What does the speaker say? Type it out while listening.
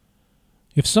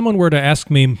If someone were to ask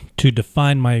me to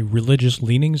define my religious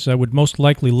leanings, I would most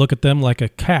likely look at them like a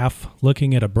calf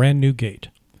looking at a brand new gate.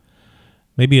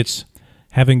 Maybe it's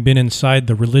having been inside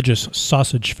the religious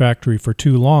sausage factory for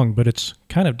too long, but it's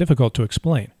kind of difficult to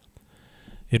explain.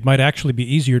 It might actually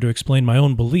be easier to explain my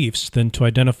own beliefs than to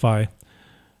identify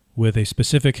with a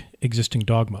specific existing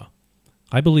dogma.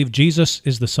 I believe Jesus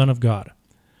is the Son of God.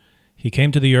 He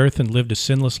came to the earth and lived a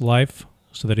sinless life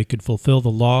so that he could fulfill the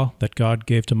law that God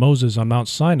gave to Moses on Mount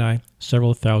Sinai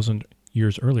several thousand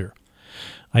years earlier.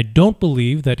 I don't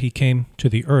believe that he came to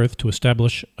the earth to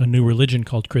establish a new religion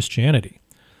called Christianity.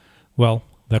 Well,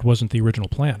 that wasn't the original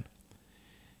plan.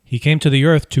 He came to the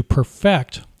earth to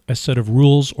perfect a set of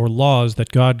rules or laws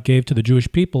that God gave to the Jewish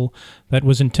people that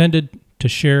was intended to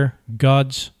share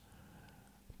God's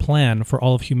plan for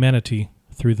all of humanity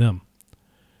through them.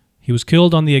 He was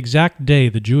killed on the exact day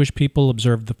the Jewish people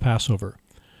observed the Passover,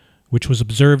 which was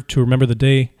observed to remember the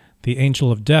day the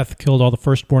angel of death killed all the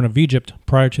firstborn of Egypt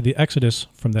prior to the exodus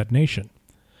from that nation.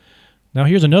 Now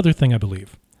here's another thing I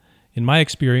believe. In my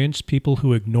experience, people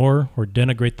who ignore or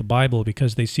denigrate the Bible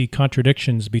because they see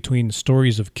contradictions between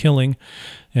stories of killing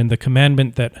and the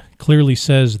commandment that clearly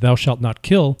says thou shalt not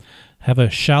kill have a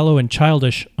shallow and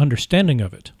childish understanding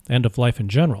of it and of life in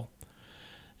general.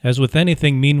 As with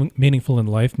anything meaningful in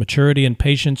life, maturity and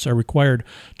patience are required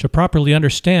to properly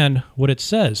understand what it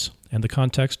says and the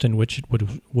context in which it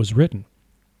was written.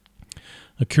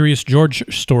 A Curious George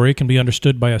story can be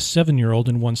understood by a 7-year-old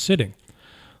in one sitting.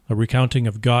 A recounting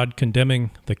of God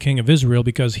condemning the king of Israel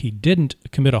because he didn't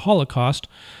commit a holocaust,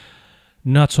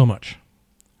 not so much.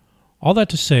 All that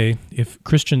to say, if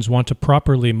Christians want to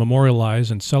properly memorialize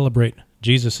and celebrate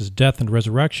Jesus' death and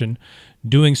resurrection,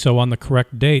 doing so on the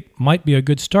correct date might be a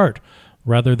good start,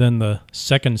 rather than the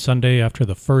second Sunday after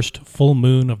the first full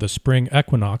moon of the spring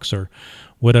equinox or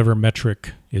whatever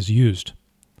metric is used.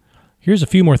 Here's a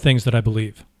few more things that I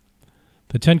believe.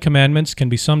 The 10 Commandments can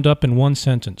be summed up in one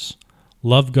sentence.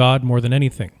 Love God more than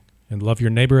anything, and love your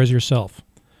neighbor as yourself.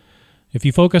 If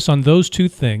you focus on those two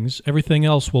things, everything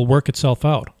else will work itself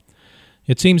out.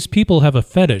 It seems people have a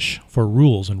fetish for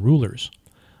rules and rulers.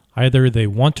 Either they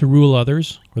want to rule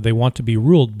others, or they want to be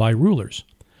ruled by rulers.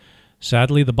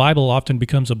 Sadly, the Bible often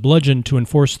becomes a bludgeon to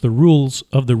enforce the rules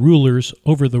of the rulers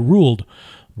over the ruled,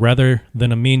 rather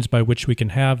than a means by which we can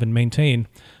have and maintain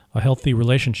a healthy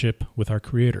relationship with our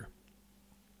Creator.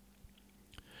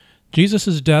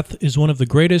 Jesus' death is one of the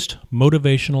greatest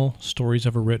motivational stories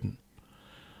ever written.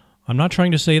 I'm not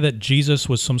trying to say that Jesus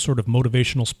was some sort of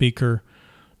motivational speaker,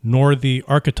 nor the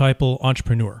archetypal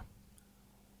entrepreneur.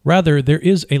 Rather, there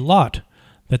is a lot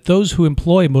that those who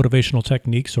employ motivational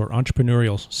techniques or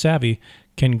entrepreneurial savvy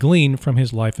can glean from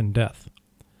his life and death.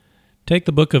 Take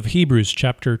the book of Hebrews,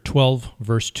 chapter 12,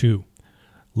 verse 2.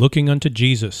 Looking unto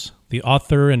Jesus, the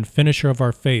author and finisher of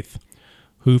our faith,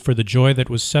 who for the joy that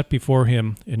was set before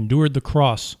him endured the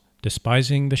cross,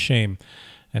 despising the shame,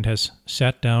 and has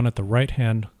sat down at the right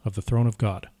hand of the throne of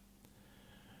God.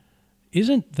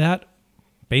 Isn't that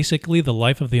basically the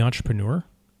life of the entrepreneur?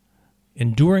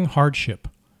 Enduring hardship,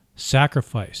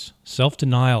 sacrifice,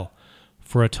 self-denial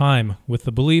for a time with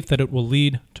the belief that it will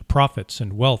lead to profits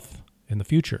and wealth in the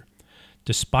future.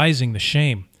 Despising the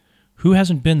shame. Who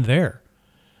hasn't been there?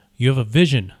 You have a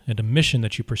vision and a mission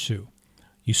that you pursue.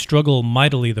 You struggle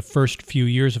mightily the first few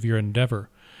years of your endeavor.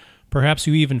 Perhaps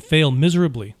you even fail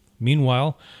miserably.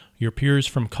 Meanwhile, your peers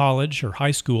from college or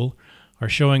high school are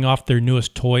showing off their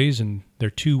newest toys and their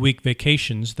 2-week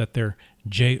vacations that their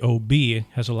J.O.B.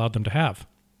 has allowed them to have.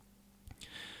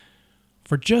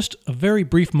 For just a very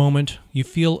brief moment, you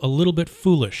feel a little bit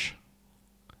foolish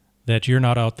that you're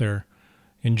not out there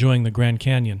enjoying the Grand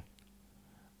Canyon.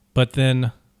 But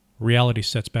then reality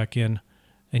sets back in,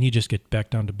 and you just get back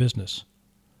down to business.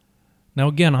 Now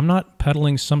again, I'm not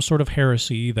peddling some sort of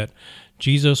heresy that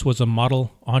Jesus was a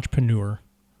model entrepreneur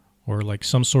or like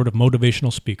some sort of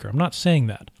motivational speaker. I'm not saying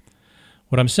that.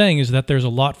 What I'm saying is that there's a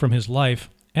lot from his life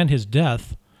and his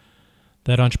death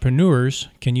that entrepreneurs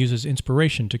can use as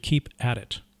inspiration to keep at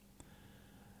it.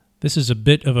 This is a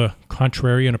bit of a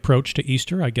contrarian approach to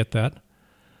Easter, I get that.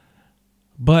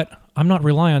 But I'm not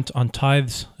reliant on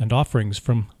tithes and offerings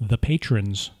from the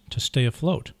patrons to stay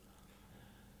afloat.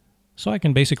 So I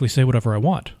can basically say whatever I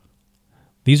want.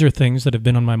 These are things that have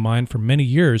been on my mind for many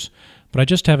years, but I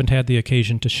just haven't had the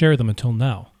occasion to share them until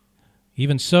now.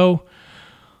 Even so,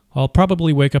 I'll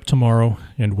probably wake up tomorrow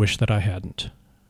and wish that I hadn't.